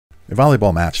A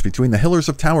volleyball match between the Hillers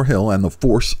of Tower Hill and the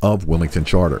Force of Wilmington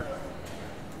Charter.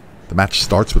 The match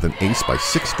starts with an ace by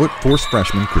 6-foot force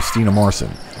freshman Christina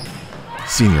Marson.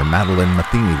 Senior Madeline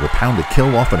Matheny will pound a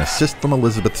kill off an assist from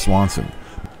Elizabeth Swanson.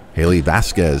 Haley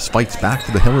Vasquez fights back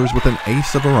to the Hillers with an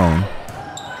ace of her own.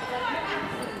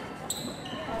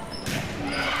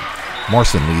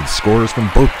 Marson leads scorers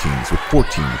from both teams with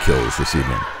 14 kills this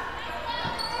evening.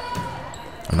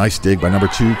 A nice dig by number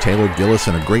 2, Taylor Gillis,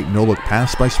 and a great no-look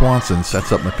pass by Swanson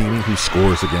sets up Matheny, who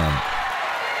scores again.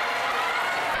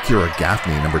 Kira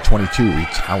Gaffney, number 22,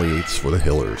 retaliates for the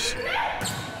Hillers.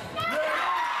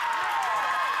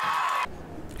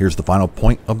 Here's the final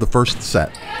point of the first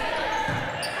set.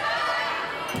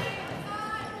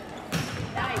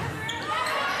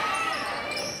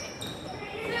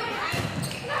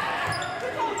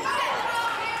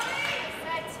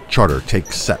 Charter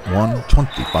takes set 1,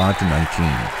 25-19.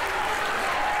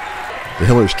 The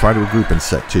Hillers try to regroup in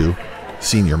set 2.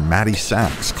 Senior Maddie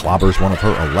Sachs clobbers one of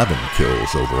her 11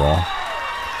 kills overall.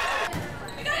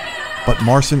 But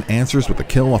Marson answers with a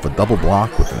kill off a double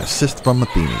block with an assist from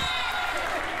Matheny.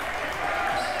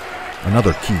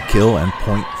 Another key kill and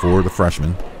point for the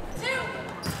freshman.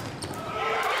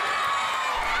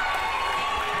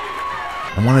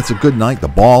 And when it's a good night, the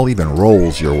ball even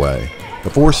rolls your way. The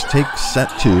Force takes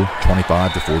set 2,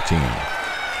 25-14.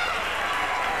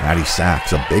 Maddie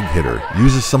Sachs, a big hitter,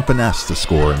 uses some finesse to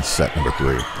score in set number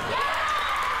 3. Of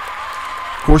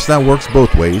course, that works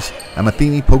both ways, and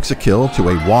Matheny pokes a kill to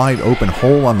a wide open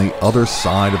hole on the other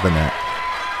side of the net.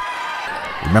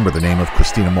 Remember the name of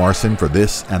Christina Marson for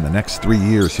this and the next 3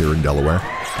 years here in Delaware.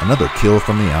 Another kill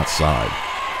from the outside.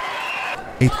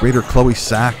 8th grader Chloe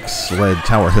Sachs led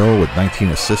Tower Hill with 19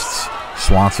 assists.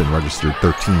 Swanson registered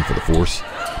 13 for the Force.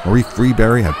 Marie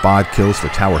Freeberry had 5 kills for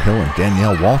Tower Hill, and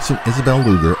Danielle Waltz and Isabel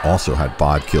Luger also had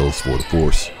 5 kills for the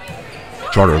Force.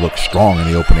 Charter looked strong in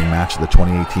the opening match of the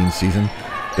 2018 season.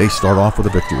 They start off with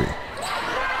a victory.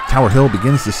 Tower Hill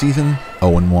begins the season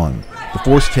 0-1. The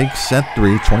Force takes set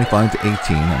 3,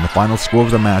 25-18, and the final score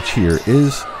of the match here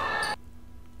is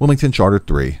Wilmington Charter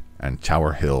 3 and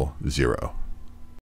Tower Hill 0.